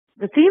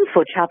The theme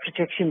for Child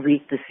Protection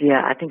Week this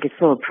year, I think it's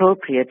so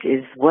appropriate,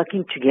 is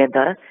working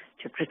together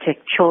to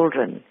protect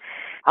children.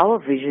 Our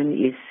vision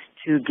is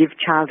to give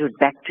childhood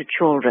back to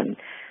children.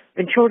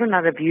 When children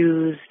are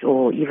abused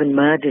or even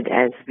murdered,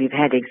 as we've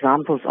had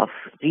examples of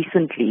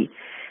recently,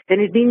 then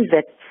it means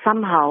that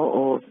somehow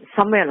or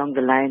somewhere along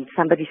the line,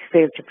 somebody's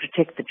failed to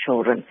protect the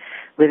children,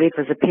 whether it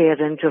was a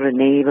parent or a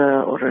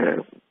neighbor or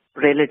a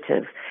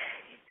relative.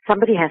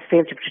 Somebody has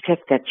failed to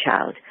protect that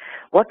child.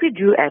 What we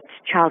do at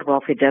Child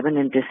Welfare Durban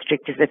and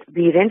District is that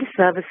we render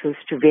services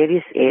to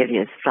various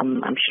areas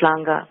from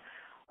Umhlanga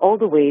all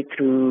the way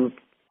through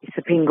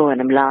Isipingo and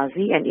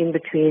Umlazi, and in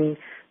between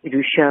we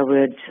do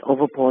Sherwood,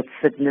 Overport,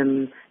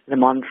 Sydenham,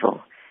 Lamont.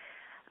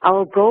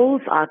 Our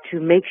goals are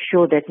to make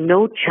sure that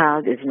no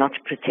child is not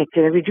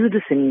protected, and we do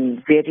this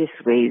in various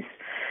ways.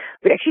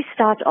 We actually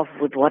start off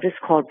with what is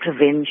called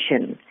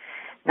prevention.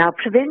 Now,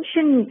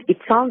 prevention, it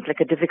sounds like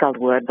a difficult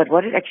word, but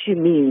what it actually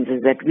means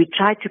is that we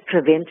try to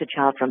prevent a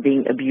child from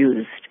being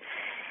abused.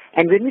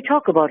 And when we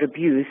talk about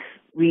abuse,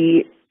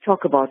 we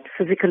talk about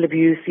physical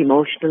abuse,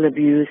 emotional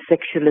abuse,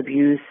 sexual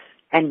abuse,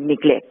 and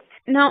neglect.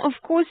 Now, of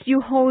course, you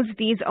hold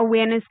these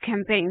awareness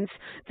campaigns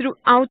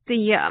throughout the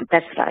year.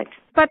 That's right.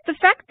 But the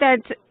fact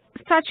that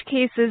such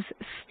cases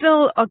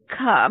still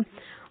occur,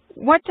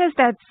 what does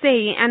that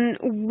say, and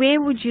where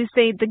would you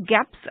say the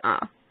gaps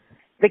are?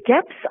 The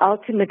gaps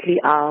ultimately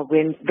are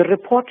when the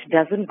report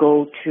doesn't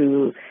go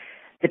to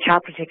the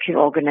Child Protection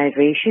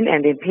Organization,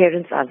 and their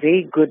parents are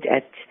very good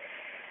at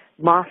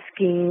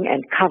masking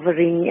and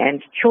covering,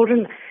 and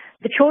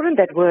the children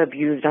that were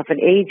abused of an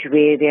age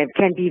where they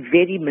can be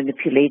very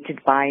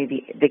manipulated by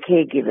the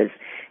caregivers.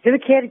 So the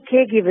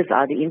caregivers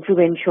are the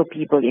influential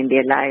people in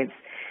their lives.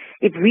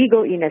 If we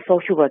go in as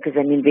social workers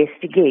and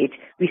investigate,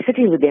 we're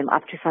sitting with them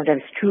up to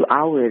sometimes 2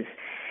 hours.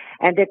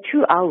 And that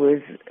 2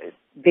 hours,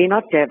 they're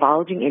not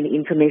divulging any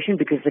information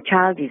because the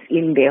child is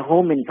in their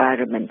home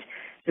environment.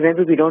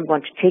 Remember, we don't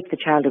want to take the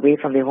child away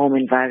from their home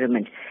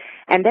environment.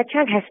 And that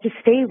child has to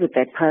stay with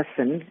that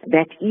person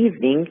that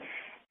evening,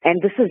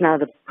 and this is now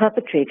the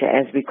perpetrator,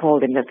 as we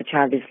call them, that the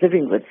child is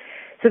living with.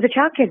 So the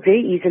child can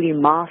very easily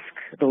mask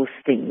those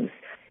things.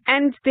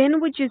 And then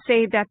would you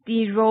say that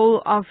the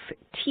role of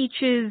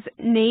teachers,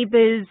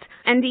 neighbors,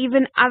 and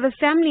even other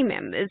family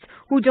members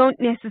who don't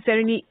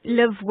necessarily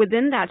live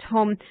within that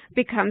home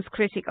becomes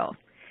critical?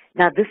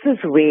 Now, this is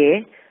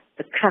where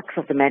the crux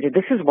of the matter,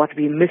 this is what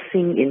we're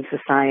missing in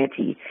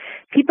society.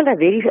 People are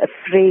very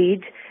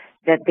afraid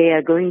that they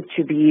are going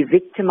to be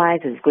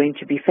victimized, there's going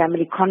to be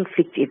family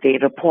conflict if they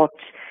report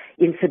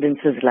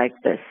incidences like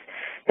this.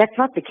 That's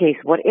not the case.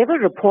 Whatever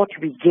report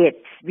we get,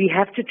 we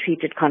have to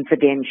treat it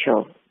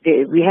confidential.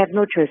 We have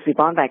no choice. We're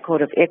bound by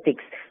code of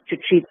ethics to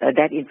treat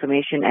that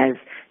information as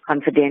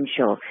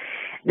confidential.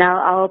 Now,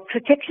 our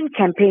protection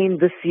campaign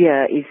this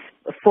year is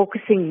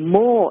focusing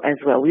more as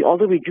well.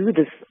 Although we do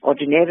this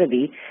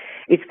ordinarily,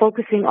 it's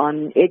focusing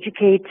on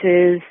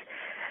educators,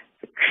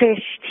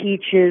 creche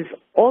teachers,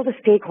 all the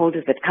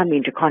stakeholders that come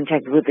into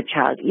contact with the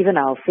child, even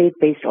our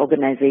faith-based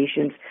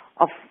organizations,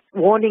 of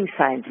warning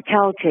signs,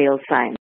 telltale signs.